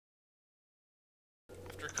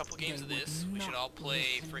couple games of this. We should all play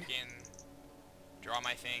freaking Draw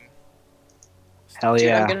My Thing. Hell Dude,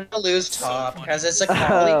 yeah. I'm gonna lose So top funny. because it's a Oh,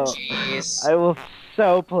 collie. Jeez. I will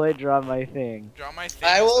so play Draw My Thing. Draw My Thing.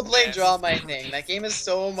 I is will the play best. Draw My Thing. That game is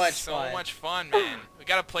so much So fun. much fun, man. We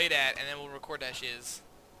gotta play that, and then we'll record that shiz.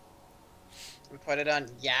 We put it on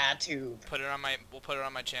YouTube. We'll put it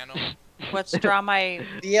on my channel. What's Draw My...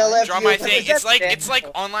 BLF. Draw My Thing. It's like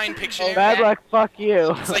online Pictionary. Bad luck, fuck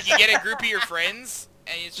you. It's like you get a group of your friends,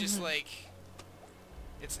 and it's just like,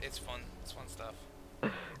 it's fun. It's fun stuff.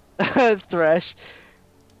 Thresh.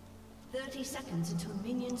 30 seconds until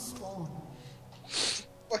minions spawn.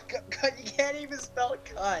 You can't even spell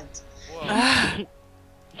cunt. Whoa.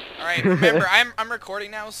 All right, remember I'm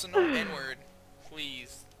recording now, so no N-word,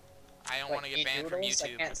 please. I don't want to get banned from noodles? I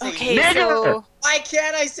YouTube. can't say Okay, noodles. so... Why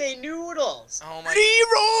can't I say noodles? Oh my.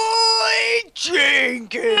 Leroy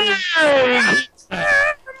Jenkins.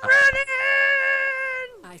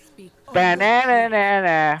 I speak.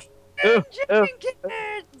 Banana. Ooh, ooh.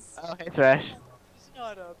 Jenkins! Oh, hey, Thresh. He's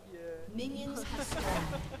not up yet. Minions have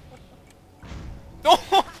spawned.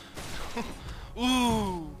 Oh!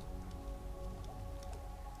 Ooh.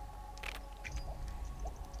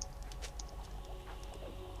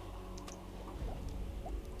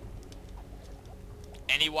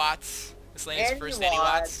 Any watts? This lane is first any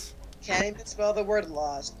watts. Can't even spell the word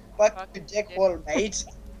lost. Fuck your dick hole, mate.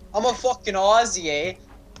 I'm a fucking Aussie, eh?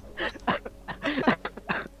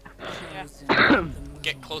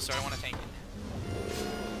 Get closer, I want to tank it.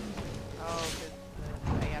 Oh, good.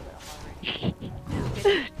 I have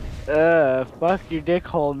it already. Fuck your dick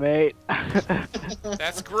hole, mate.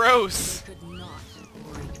 That's gross. Could not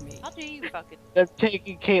break me. How do you fucking... I'm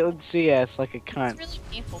taking Caitlyn CS like a It's cunt. really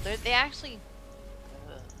painful. They actually...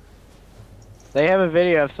 They have a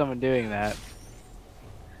video of someone doing that.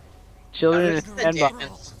 Children in a The sandbox.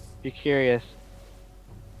 dance. If you're curious.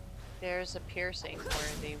 There's a piercing where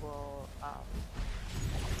they will,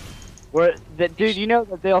 Dude, you know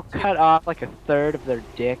that they'll cut off like a third of their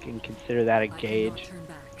dick and consider that a gauge? Turn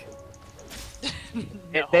back.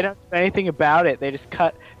 They don't do anything about it. They just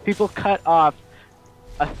people cut off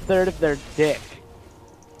a third of their dick.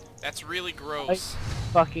 That's really gross.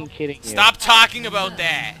 Fucking kidding you. Stop talking about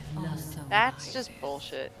that. That's just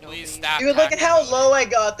bullshit. Please Nobody- stop. Dude, look at talking how about low I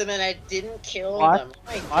got them and I didn't kill Watch- them.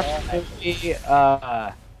 Oh my Watch God. the movie,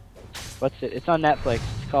 what's it? It's on Netflix.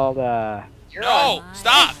 It's called, You're No, on.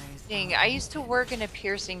 stop. Thing. I used to work in a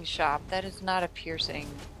piercing shop. That is not a piercing.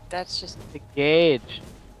 That's just... The Gauge.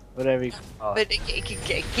 Whatever you call it. But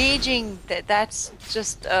gauging, that's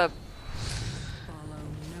just a...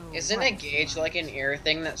 Isn't a gauge like an ear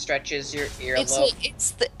thing that stretches your It's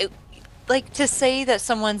earlobe? like to say that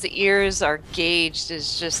someone's ears are gauged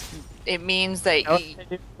is just... It means that You know what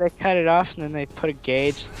they do? They cut it off and then they put a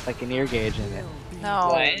gauge, like an ear gauge in it. no.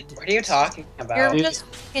 What are you talking You're about? just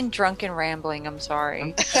fucking drunk and rambling. I'm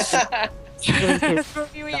sorry. what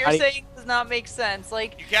you're Naughty. saying does not make sense.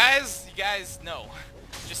 Like, You guys, no.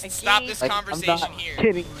 Just stop this Like, conversation I'm not here.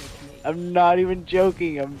 kidding. I'm not even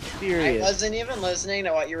joking. I'm I serious. wasn't even listening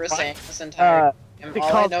to what you were saying this entire time. All I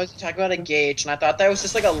because- know is you talk about a gauge, and I thought that was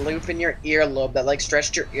just like a loop in your earlobe that like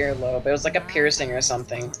stretched your earlobe. It was like a piercing or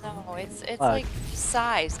something. no, it's Fuck. like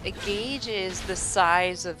size. A gauge is the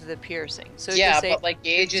size of the piercing. So Yeah, to say, but like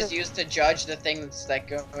gauge is just- used to judge the things that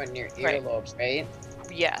go in your Right. earlobes, right?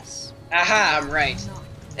 yes. Aha, I'm right.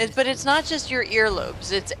 But it's not just your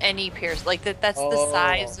earlobes. It's any pierce. Like that's the Oh.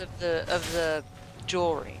 size of the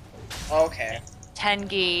jewelry. Okay. 10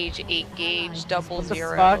 gauge, 8 gauge, double What the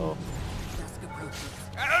zero. fuck? Dusk approaches.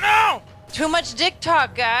 I don't know. Too much dick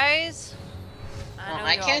talk, guys. Well,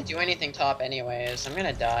 I can't do anything top anyways. I'm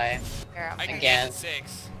gonna die. Here, I can Again. get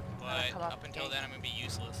 6, but come up up until again. then I'm gonna be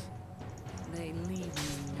useless. They leave me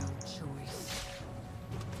no choice.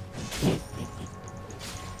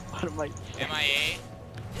 What am I? MIA.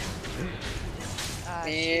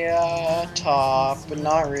 Yeah, top, but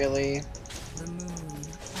not really. The moon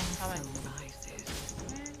Coming. also rises.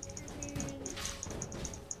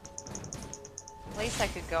 Place I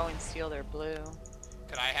could go and steal their blue.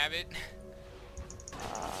 Could I have it?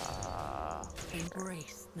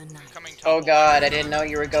 Embrace the night. Coming top. Oh god, I didn't know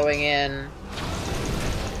you were going in.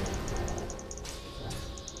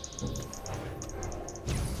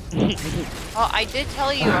 Oh, I did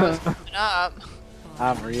tell you I was coming up.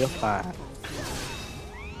 I'm real fine.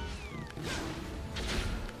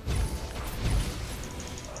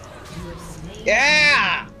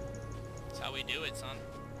 Yeah! That's how we do it, son.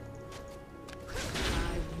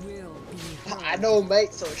 I will be I know,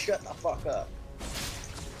 mate, so shut the fuck up.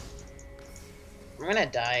 I'm gonna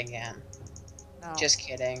die again. No. Just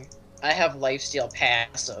kidding. I have lifesteal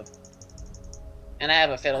passive. And I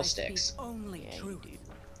have a fiddlesticks. Only truth.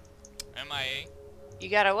 MIA. You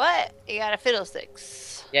got a what? You got a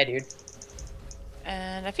fiddlesticks. Yeah, dude.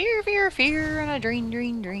 And a fear, fear, fear, and a dream,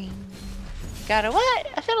 dream, dream. Got a what?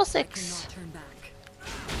 A fiddlesticks. Cannot turn back.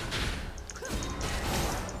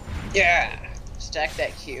 Yeah. Stack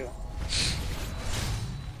that Q.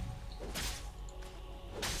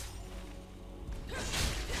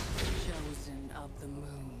 Chosen of the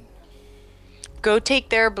moon. Go take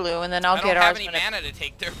their blue, and then I'll I get don't have ours. any when mana to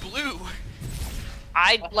take their blue.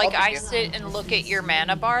 I help you. sit and look at your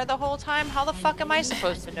mana bar the whole time. How the fuck am I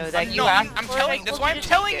supposed to know that? No, You I'm asked for it, telling. I That's told why you I'm to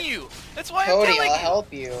telling take it. you. That's why I'm Cody, telling I'll you.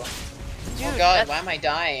 help you. Dude, Oh god, that's- why am I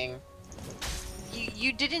dying?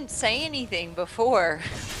 You didn't say anything before.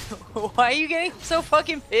 Why are you getting so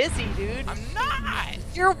fucking pissy, dude? I'm not.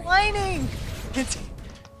 You're whining.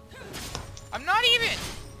 I'm not even.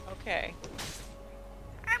 Okay.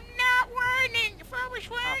 I'm not whining. If I was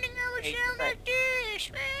whining, I would Hey, sound right. like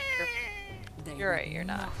this. They You're right, would you're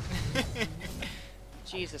not. not.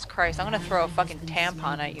 Jesus Christ, I'm gonna throw a fucking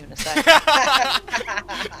tampon at you in a second.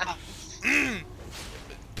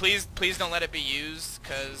 Please don't let it be used,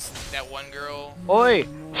 cause that one girl. Oi!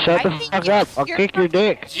 Shut I the think fuck up! I'll you're kick your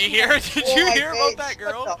dick. Did you hear? Did Oh, you my hear about face, that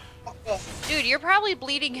girl? shut the fuck up. Dude, you're probably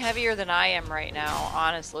bleeding heavier than I am right now,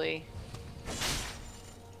 honestly.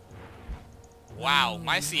 Wow,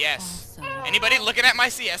 my CS. Also, Anybody looking at my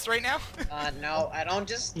CS right now? No, I don't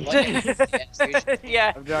just look at it. Yes, dude.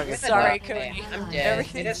 Yeah. I'm joking. Sorry, Okay, Cody. I'm dead.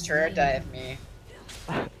 Everything- They just turret dive me.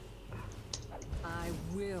 I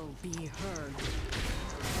will be heard.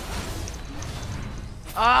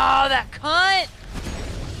 Oh, that cunt!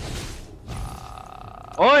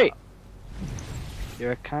 Oi!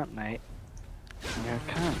 You're a cunt, mate. You're a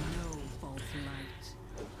cunt. No false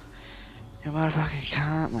light. You're a motherfucking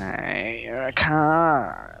cunt, mate. You're a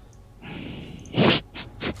cunt.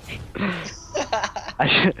 I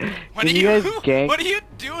should, What can are you guys you? gank? What are you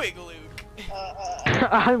doing, Luke?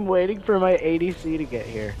 I'm waiting for my ADC to get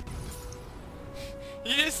here.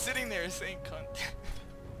 You're just sitting there saying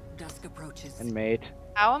cunt. Dusk approaches. And mate.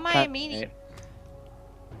 How am I Cunt, immediate?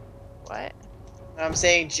 mate. What? I'm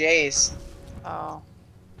saying Jace. Oh.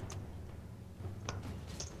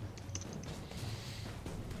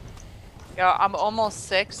 Yeah, I'm almost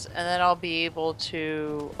 6, and then I'll be able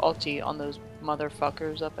to ulti on those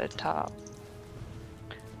motherfuckers up at top.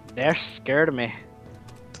 They're scared of me.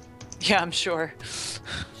 Chosen of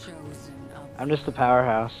I'm just a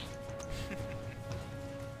powerhouse.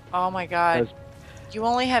 Oh my god. Those You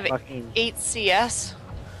only have fucking 8 CS?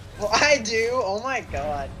 Well, I do. Oh my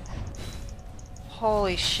god.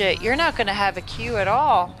 Holy shit, you're not gonna have a Q at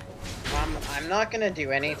all. I'm not gonna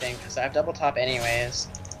do anything because I have double top anyways.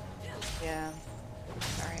 Yeah.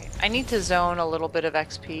 Alright. I need to zone a little bit of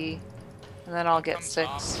XP, and then I'll get Come 6.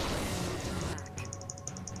 top.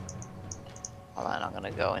 Hold on, I'm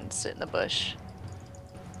gonna go and sit in the bush.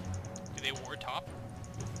 Do they ward top?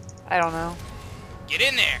 I don't know. Get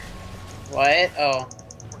in there. What? Oh,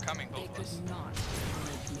 We're coming, they both of could us. not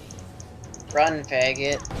break me. run,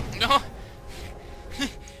 faggot. No.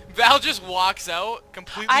 Val just walks out,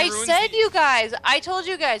 completely I ruins said the- you guys, I told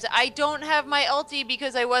you guys, I don't have my ulti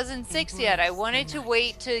because I wasn't 6 yet. I wanted to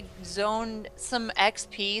wait to zone some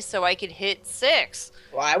XP so I could hit 6.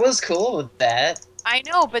 Well, I was cool with that. I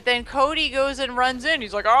know, but then Cody goes and runs in.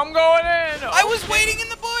 He's like, I'm going in. I was waiting in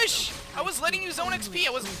the bush. I was letting you zone XP.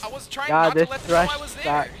 I was trying God, not to this let them know thrush I was there.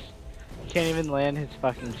 sucks. Can't even land his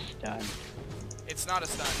fucking stun. It's not a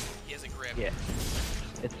stun. He has a grip. Yeah.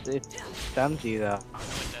 It stuns you though. No,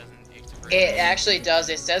 it doesn't. It's a grip. It actually does.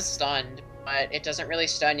 It says stunned, but it doesn't really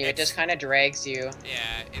stun you. It just kind of drags you.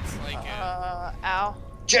 Yeah, it's like Ow.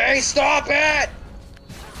 Jay, stop it!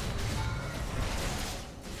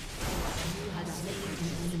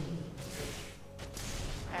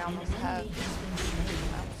 I almost have my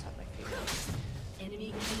feet.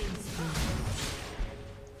 Enemy killing spree.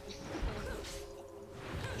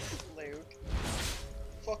 Luke.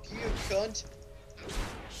 Fuck you, cunt.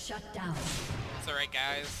 Shut down. it's alright,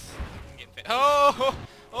 guys. I'm getting fit.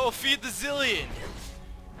 Oh, feed the Zillion.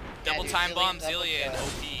 Double dude, time bomb Zillion's Zillion. up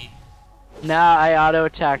OP. Nah, I auto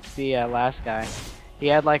attacked the last guy. He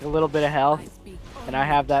had like a little bit of I health, speak and I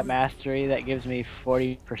have that mastery that gives me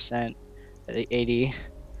 40% AD.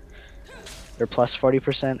 Or plus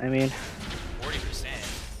 40%, I mean. 40%.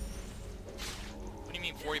 What do you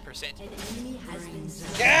mean 40%? An enemy has been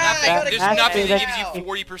slain. Yeah, I gotta There's get nothing that that gives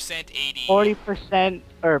now. you 40% AD. 40%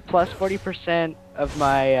 or plus 40% of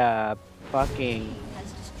my fucking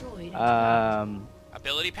Has destroyed.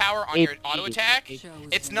 Ability power on AP. your auto attack? chosen.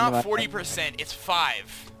 It's not 40%, it's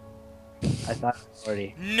 5. I thought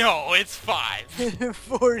 40. No, it's 5.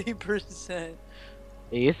 40%.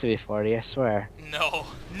 It used to be 40, I swear. No.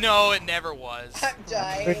 No, it never was. I'm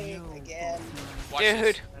dying again. Watch Dude,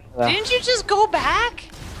 this. didn't you just go back?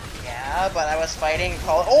 Yeah, but I was fighting a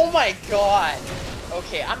collie. Oh my god!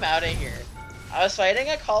 Okay, I'm out of here. I was fighting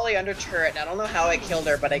a collie under turret, and I don't know how I killed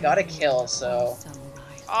her, but I got a kill, so...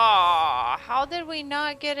 Aw, how did we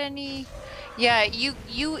not get any? Yeah,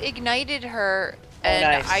 you ignited her, and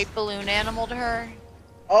nice. I balloon animaled her.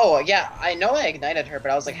 Oh, yeah, I know I ignited her, but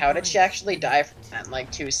I was like, how did she actually die from that in like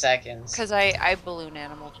 2 seconds? Cause I balloon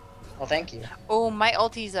animaled. Well, thank you. Oh, my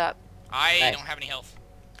ulti's up. I Nice. don't have any health.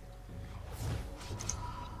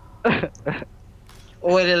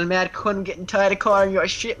 Oh, little mad couldn't getting tired of calling you a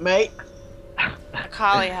shit, mate.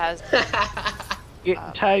 Kali has.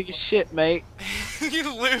 Getting tired of your shit, mate.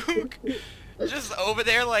 Luke, just over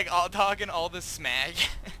there like all talking all this smack.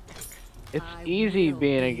 It's easy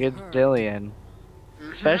being a good Zillion.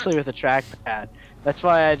 Especially with a trackpad. That's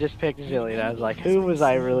why I just picked Zillion. I was like, who was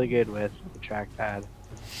I really good with the trackpad?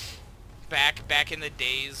 Back in the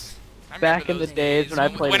days. I Back remember in the those days when I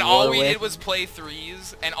played when all we Warwick. did was play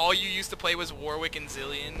threes, and all you used to play was Warwick and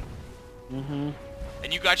Zillion. Mm-hmm.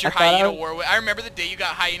 And you got your I thought I hyena was- Warwick. I remember the day you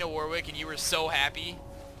got hyena Warwick, and you were so happy.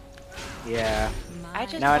 Yeah. I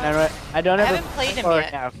just. Now I don't I ever haven't played him for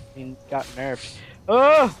it yet. now. He got nerfed.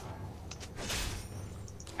 Oh!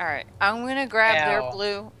 All right, I'm gonna grab their Ow.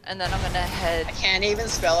 blue, and then I'm gonna head. I can't even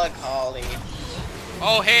spell a collie.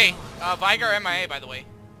 Oh hey, Vigar MIA by the way.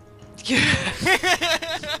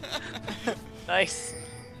 Nice.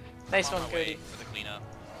 Nice On one, my way Cody. for the cleanup.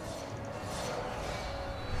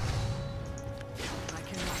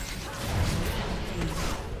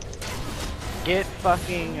 Get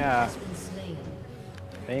fucking Has been slain.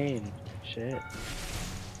 Bane. Shit.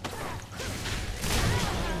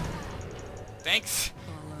 Thanks.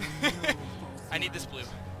 I need this blue.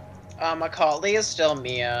 A collie is still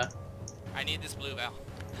Mia. I need this blue, Val.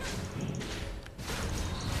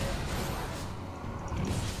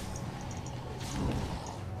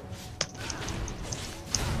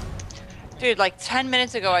 Dude, like 10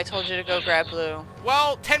 minutes ago, I told you to go grab blue.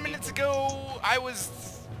 Well, 10 minutes ago, I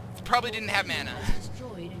probably didn't have mana.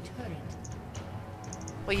 Destroyed a turret.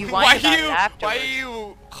 Well, you Why whined about it why afterwards. are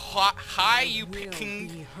you high? You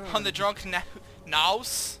picking on the drunk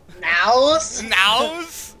nows? Nows?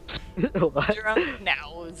 Nows? What? Drunk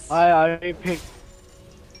nows. I picked.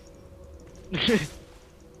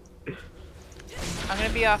 I'm gonna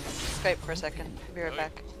be off Skype for a second. I'll be right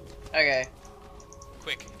back. Okay.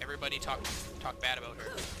 Quick, everybody talk bad about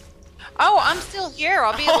her. Oh, I'm still here.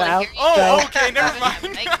 I'll be able to Well, hear you. Oh, okay, never I have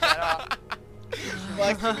mind. mic shut off.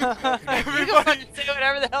 You can Everybody, say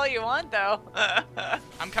whatever the hell you want, though.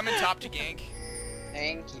 I'm coming top to gank.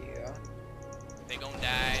 Thank you. They gon'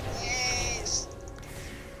 die. Yes.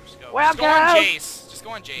 Just go. Well, Just go on go. Jace. Just go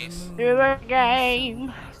on Jace. To the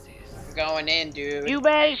game. I'm going in, dude. You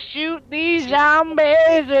better shoot these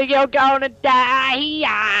zombies or you're gonna die.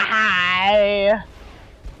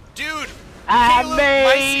 Dude, I Caleb,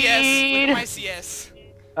 my CS. made Look at my CS.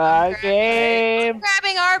 a game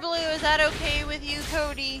Grabbing our blue, is that okay with you,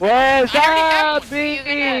 Cody? with I already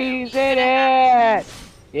zombies in it.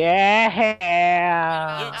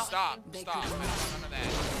 Yeah. Luke, stop. Stop. I don't want none of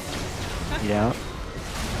that. You don't?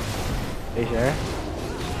 Are you sure?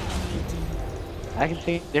 I can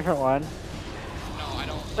see a different one. No, I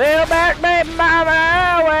don't. Little back baby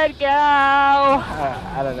mama would go.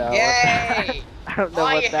 I don't know. Yay! I don't know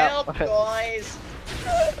My what that help, was. guys!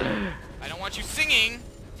 I don't want you singing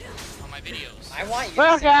on my videos. I want you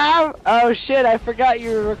to sing. Welcome! Oh shit, I forgot you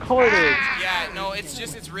were recording. Yeah, no,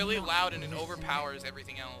 it's really loud and it overpowers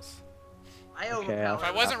everything else. I Okay, overpowered If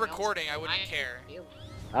I wasn't everyone else. recording, I wouldn't care.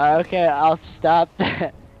 Okay, I'll stop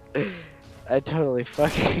that. I totally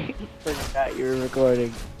fucking forgot you were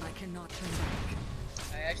recording. I cannot turn back.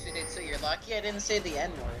 I actually did, so you're lucky I didn't say the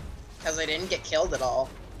N-word. Because I didn't get killed at all.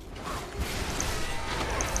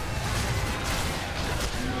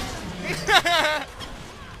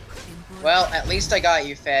 Well, at least I got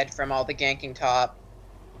you fed from all the ganking top.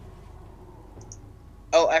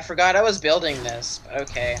 Oh, I forgot I was building this. But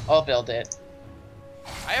okay, I'll build it.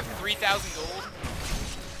 I have 3,000 gold.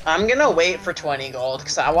 I'm gonna wait for 20 gold,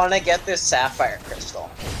 because I want to get this sapphire crystal.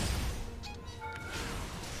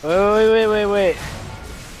 Wait.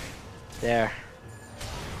 There.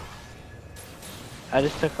 I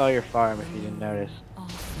just took all your farm if you didn't notice.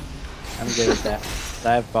 Awesome. I'm good at that.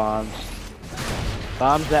 I have bombs.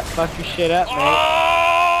 Bombs that fuck your shit up, mate.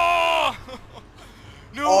 Oh!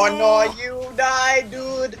 No! Oh no, you die,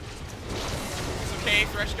 dude! It's okay,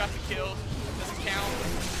 Thresh got the kill. Doesn't count.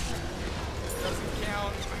 Doesn't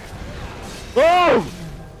count. Whoa!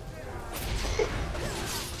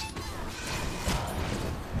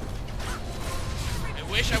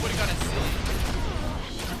 wish I would have got a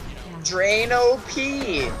zillion. Drain OP.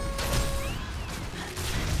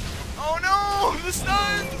 Oh no! The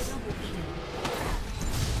stuns!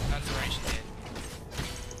 That's where I should hit.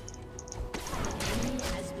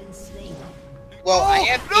 Well, I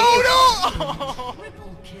have No!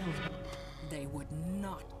 Triple kill. They would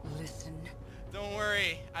not listen. Don't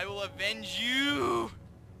worry, I will avenge you.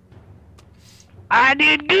 I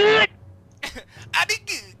did good. I did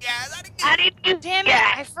good, guys. I did good. I did good. Damn it!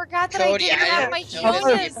 I forgot that Cody, I didn't have my know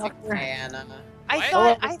Shonyas. Diana. I What?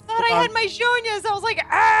 thought I had my Shonyas. I was like,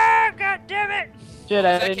 ah, god damn it! Shit,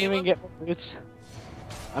 I Was that didn't even Caleb? get my boots.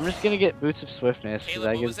 I'm just gonna get boots of swiftness. 'Cause Caleb,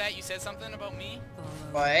 I what get... was that? You said something about me?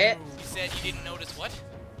 What? You said you didn't notice what?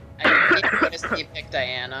 I didn't notice that you picked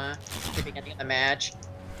Diana at the beginning of the match.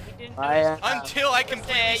 You didn't I, notice- Until I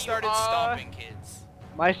completely There you started are. stomping kids.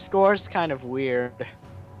 My score's kind of weird.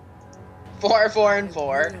 4, 4, and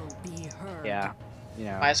 4. Will be heard. Yeah, you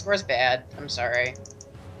know. My score's bad. I'm sorry.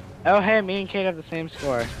 Oh hey, me and Kate have the same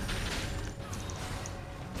score.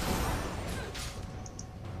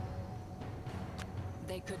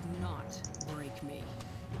 They could not break me.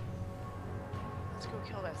 Let's go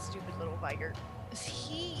kill that stupid little Viger. Is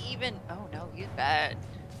he even? Oh no, he's bad.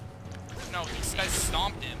 No, these guys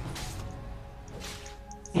stomped him.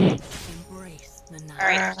 Embrace the night. All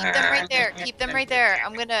right, keep them right there. Keep them right there.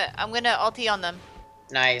 I'm gonna ulti on them.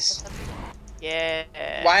 Nice. Yeah.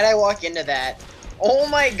 Why'd I walk into that? Oh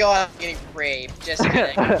my god, I'm getting raped. Just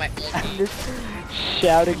kidding. My ulti. Just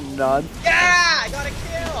shouting none. Yeah! I got a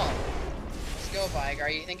kill! Let's go, Vigar.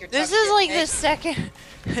 You think you're tough This is shit, like mate? the second.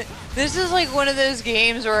 This is like one of those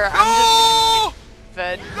games where I'm No! just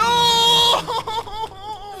fed. No!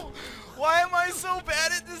 Why am I so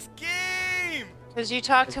bad at this game? Because you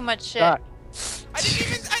talk too much shit. Suck. I didn't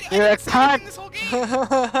even. I You're a didn't say anything cunt. this whole game.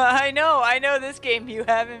 I know this game you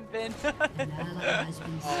haven't been. An ally has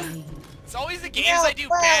been slain. It's always the games Yeah, I do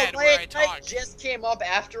well, bad my where I attack talk. just came up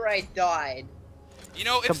after I died. You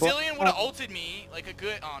know, if Kabla- Zillion would have ulted me like a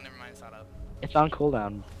good. Oh, never mind. It's not up. It's on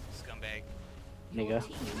cooldown, Scumbag. nigga.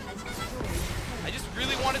 I just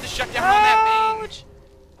really wanted to shut down on that main.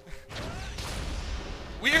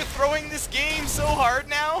 We are throwing this game so hard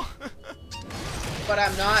now. But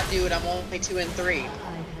I'm not, dude. I'm only 2 and 3. Ally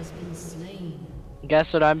has been slain.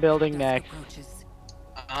 Guess what I'm building next? Approaches.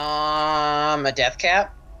 A death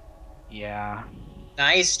cap? Yeah.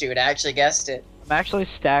 Nice, dude. I actually guessed it. I'm actually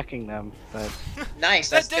stacking them, but Nice.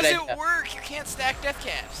 That That's good. doesn't work. You can't stack death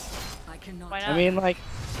caps. I cannot. Why not? I mean like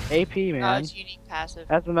AP Oh, man. it's unique passive.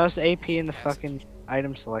 Has the most AP in the fucking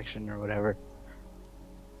item selection or whatever.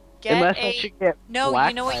 Get Unless I a should get no. black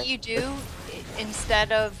You know what fire. you do?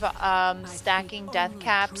 Instead of stacking death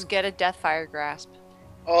caps, get a death fire grasp.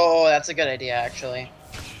 Oh, that's a good idea, actually.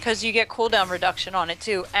 Because you get cooldown reduction on it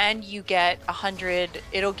too, and you get 100.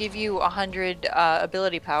 It'll give you 100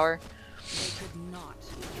 ability power. They could not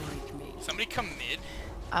break me. Somebody come mid.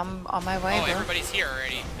 I'm on my way, Oh, bro. everybody's here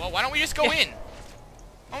already. Well, why don't we just go in?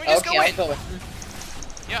 Why don't we just Okay, go I'll in? go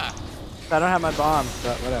with Yeah. I don't have my bombs,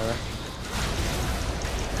 but whatever.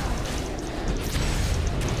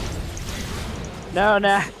 No,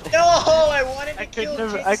 nah. No, I wanted to I kill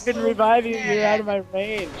couldn't. Jin I couldn't so revive you. bad. You're out of my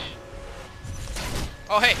range.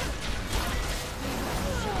 Oh, hey.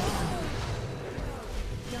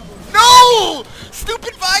 No!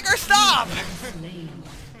 Stupid Viger, stop! Slain.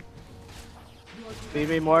 Feed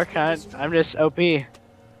me more, cunt. I'm just OP.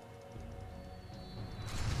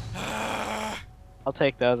 I'll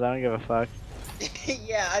take those. I don't give a fuck.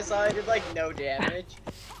 Yeah, I saw I did like no damage.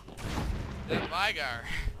 That Vigar.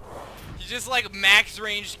 He just like max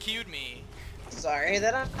range Q'd me. Sorry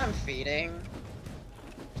that I'm feeding.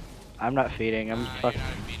 I'm not feeding. I'm You're fucking.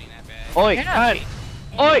 not beating that bad. Oi, You're not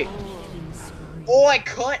cunt! Oi! Killing spree. Oh, I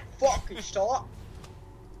can't fucking stop.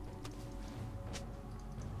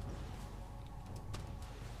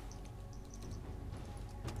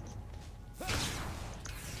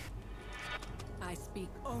 I speak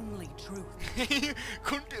only truth.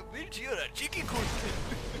 Kunte bitch, you're a cheeky kunte.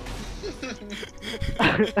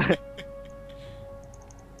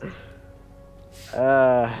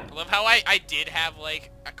 I love how I did have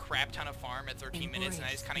like a crap ton of farm at 13 minutes and I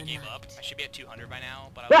just kind of gave up. I should be at 200 by now,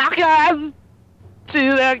 but I was Welcome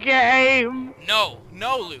to the game. no,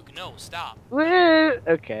 Luke, no, stop. Woo.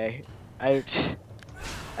 Okay, I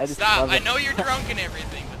just Stop. love I it. know you're drunk and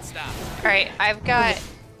everything, but stop. All right, I've got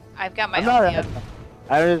my I'm not. ulti up.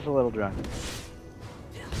 I was a little drunk. Has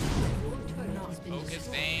been Focus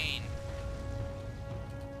destroyed. vein.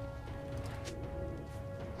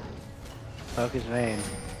 Focus vein.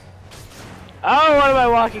 Oh, what am I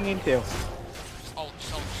walking into? Just ult.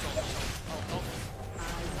 Oh, oh.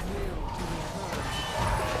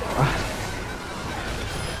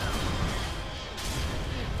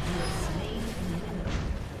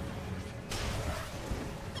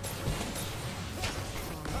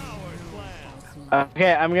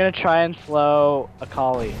 Okay, I'm gonna try and slow a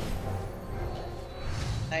collie.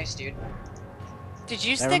 Nice, dude. Did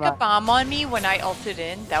you Never stick a mind. bomb on me when I ulted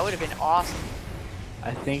in? That would have been awesome.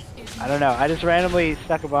 I think, I don't know. I just randomly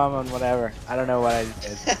stuck a bomb on whatever. I don't know what I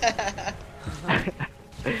did.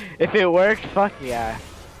 If it worked, fuck yeah.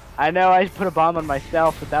 I know I put a bomb on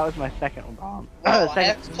myself, but that was my second bomb. Oh, I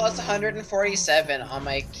have plus 147 on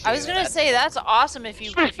my queue. I was gonna say that's awesome if you.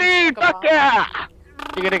 Super If you speed, stuck a fuck bomb. yeah!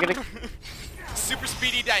 You're gonna. Super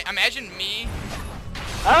speedy die. Imagine me.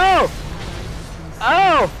 Oh!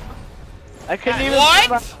 Oh! I couldn't even.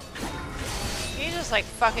 What? He just like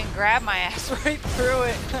fucking grabbed my ass right through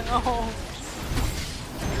it. Oh.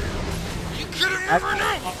 You could've never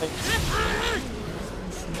known.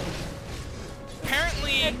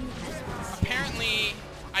 Apparently,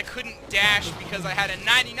 I couldn't dash because I had a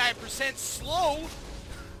 99% slow.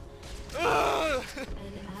 Ugh.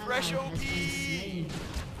 Fresh OP.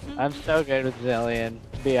 I'm so good with Zillion,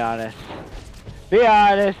 to be honest. Be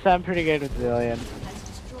honest, I'm pretty good with Zillion. To be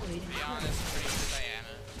honest, I'm pretty good with Diana.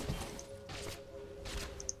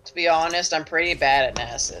 To be honest, I'm pretty bad at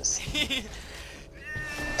Nasus.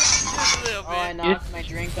 Just a little bit. Oh, I knocked my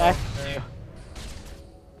drink That's over.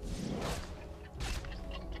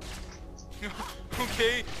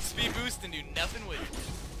 Okay, speed boost and do nothing with it.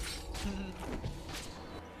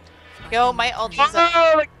 Yo, my ulti's up.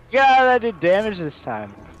 Oh my god, I did damage this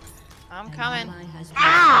time. I'm coming.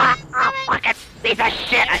 Fucking piece of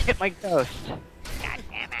shit! I hit my ghost. God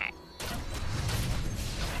damn it.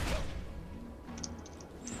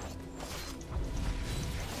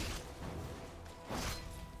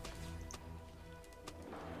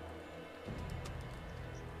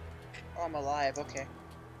 Oh, I'm alive, okay.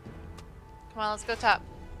 Come on, let's go top.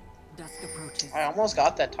 Dusk approaches. I almost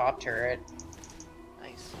got that top turret.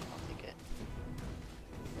 Nice. I'll take it.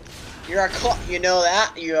 You're a you know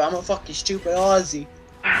that? I'm a fucking stupid Aussie.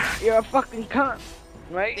 You're a fucking cunt,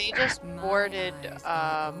 right? They just boarded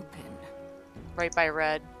right by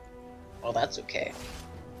red. Well, that's okay.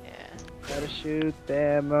 Yeah. Gotta shoot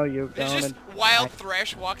them, or you're There's going just Wild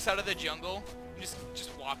Thresh walks out of the jungle and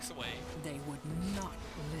just walks away. They would not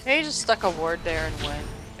listen. They just stuck a ward there and went.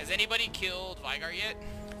 Has anybody killed Vigar yet?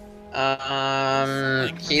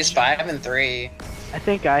 He's 5 and 3. I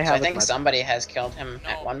think I So have I it think my- somebody has killed him No.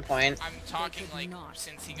 at one point. I'm talking could like not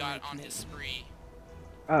since he got on his spree.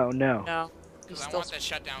 Oh no. No. He's Because I still. want that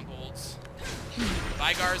shutdown golds.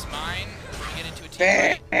 Vigar's mine. We're gonna get into a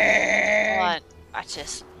team fight. Hold on. Watch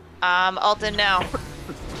this. Alton now.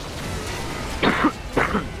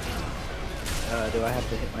 Do I have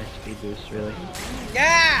to hit my speed boost, really?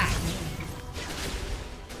 Yeah!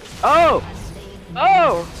 Oh!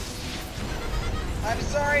 Oh! I'm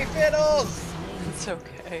sorry, Fiddles! It's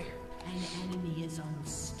okay. An enemy is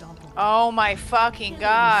unstoppable. Oh my fucking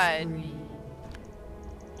god. An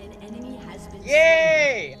enemy has been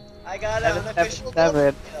Yay! I got an unofficial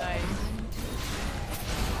Seven. Nice.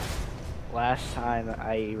 Last time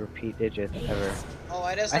I repeat digits ever. Oh,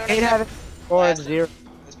 I just I noticed hate that having score of last- 0.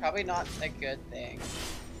 It's probably not a good thing.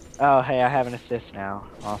 Oh, hey, I have an assist now.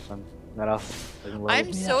 Awesome. That also doesn't load I'm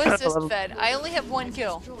me so up. assist fed. I only have 1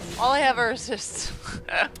 kill. All I have are assists.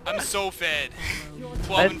 I'm so fed.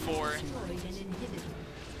 12 and 4.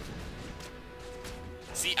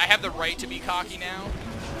 See, I have the right to be cocky now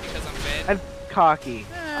because I'm fed. I'm cocky.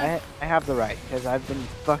 I have the right, because I've been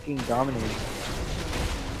fucking dominating.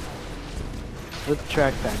 With the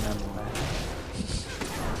trackpad nonetheless.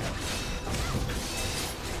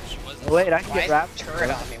 She wasn't. Oh, wait, I can Why get is wrapped. the turret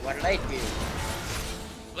on me? What did I do?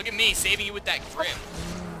 Look at me saving you with that grip.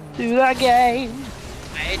 To the game!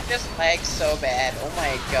 I just lagged so bad. Oh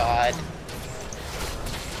my god.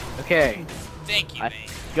 Okay, Thank you, I- man.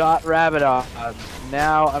 got rabbit off.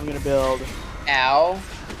 Now I'm gonna build Ow.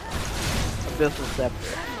 Abyssal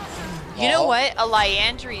Scepter. You know Oh. what? A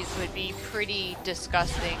Liandry's would be pretty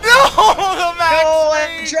disgusting. No, the max No, I'm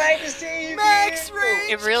range! trying to save Max you!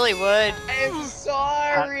 range! It really would. I'm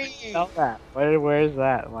sorry! Tell that. Where is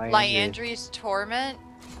that? Liandry's Torment.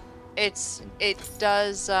 It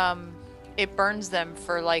does it burns them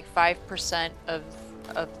for like 5%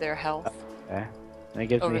 of their health Okay. That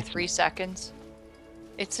gives over me 3 seconds.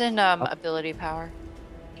 It's in ability power.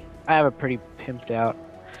 I have a pretty pimped out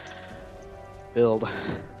build.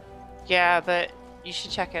 Yeah, but you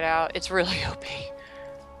should check it out. It's really OP.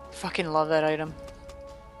 Fucking love that item.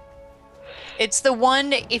 It's the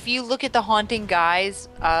one, if you look at the Haunting Guys,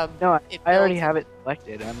 No, it I already builds- have it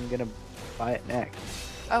selected. I'm gonna buy it next.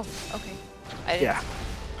 Oh, okay. I didn't. Yeah.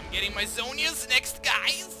 I'm getting my Zonias next,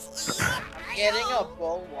 guys. I'm getting a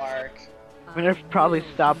bulwark. I'm gonna probably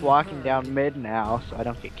stop walking down mid now so I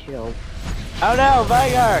don't get killed. Oh no,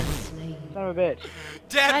 Vigar! slain. son of a bitch.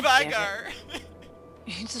 Dead God damn it. Vigar!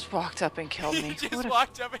 He just walked up and killed He me. just What a-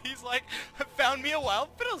 walked up and he's like, found me a wild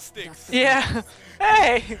fiddlesticks. Yeah.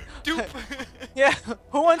 Hey. Dupe. Yeah.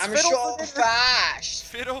 Who wants I'm fiddle so for dinner?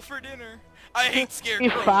 Fiddle fast. for dinner. I hate Be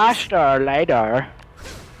scarecrows. faster later.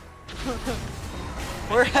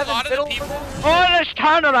 We're A having lot of the fiddle people. for dinner. Oh, let's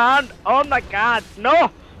turn around. Oh my god.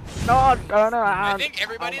 No. No, turn I around. think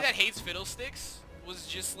everybody Oh that hates fiddlesticks was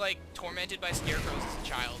just like tormented by scarecrows as a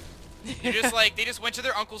child. They just like they just went to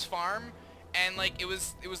their uncle's farm and like it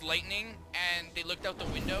was lightning and they looked out the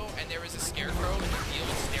window and there was a scarecrow in the field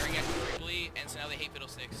staring at them creepily and so now they hate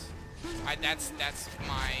fiddlesticks. That's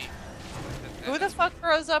my. Who the fuck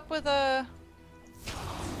grows up with a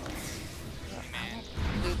Man,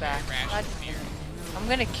 blue back? rash God, of beer. I'm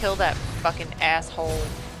gonna kill that fucking asshole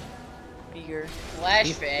beer.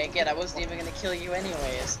 Flashbang. Yeah, I wasn't even gonna kill you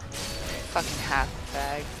anyways. Fucking half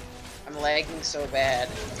bag. I'm lagging so bad.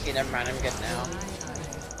 Okay, never mind. I'm good now.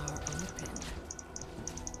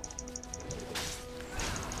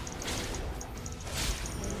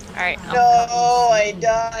 Alright, No, I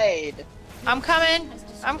died. I'm coming.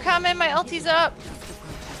 I'm coming. My ulti's up.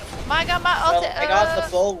 I got my Well, ulti. I got the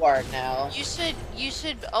bulwark now. You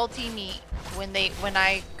should ulti me when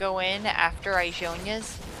I go in after I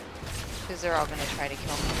Zhonya's, because they're all gonna try to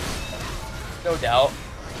kill me. No doubt.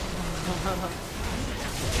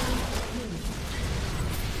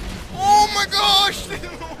 Oh my gosh!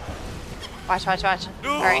 Watch. No!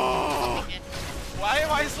 Alright. Why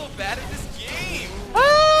am I so bad at this game?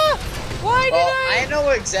 Ah! Why did Well, I? I know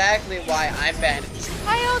exactly why I'm bad.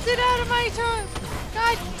 I ulted out of my turn.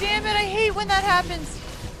 God damn it! I hate when that happens.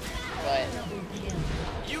 But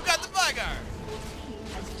You got the Vigar!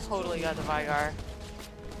 Totally got the Vigar.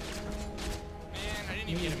 Man, I didn't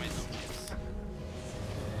even get in my zone hits.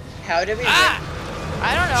 how did we? Ah!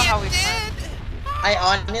 I don't know how we. You did! I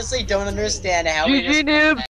honestly don't understand how we GG just noob.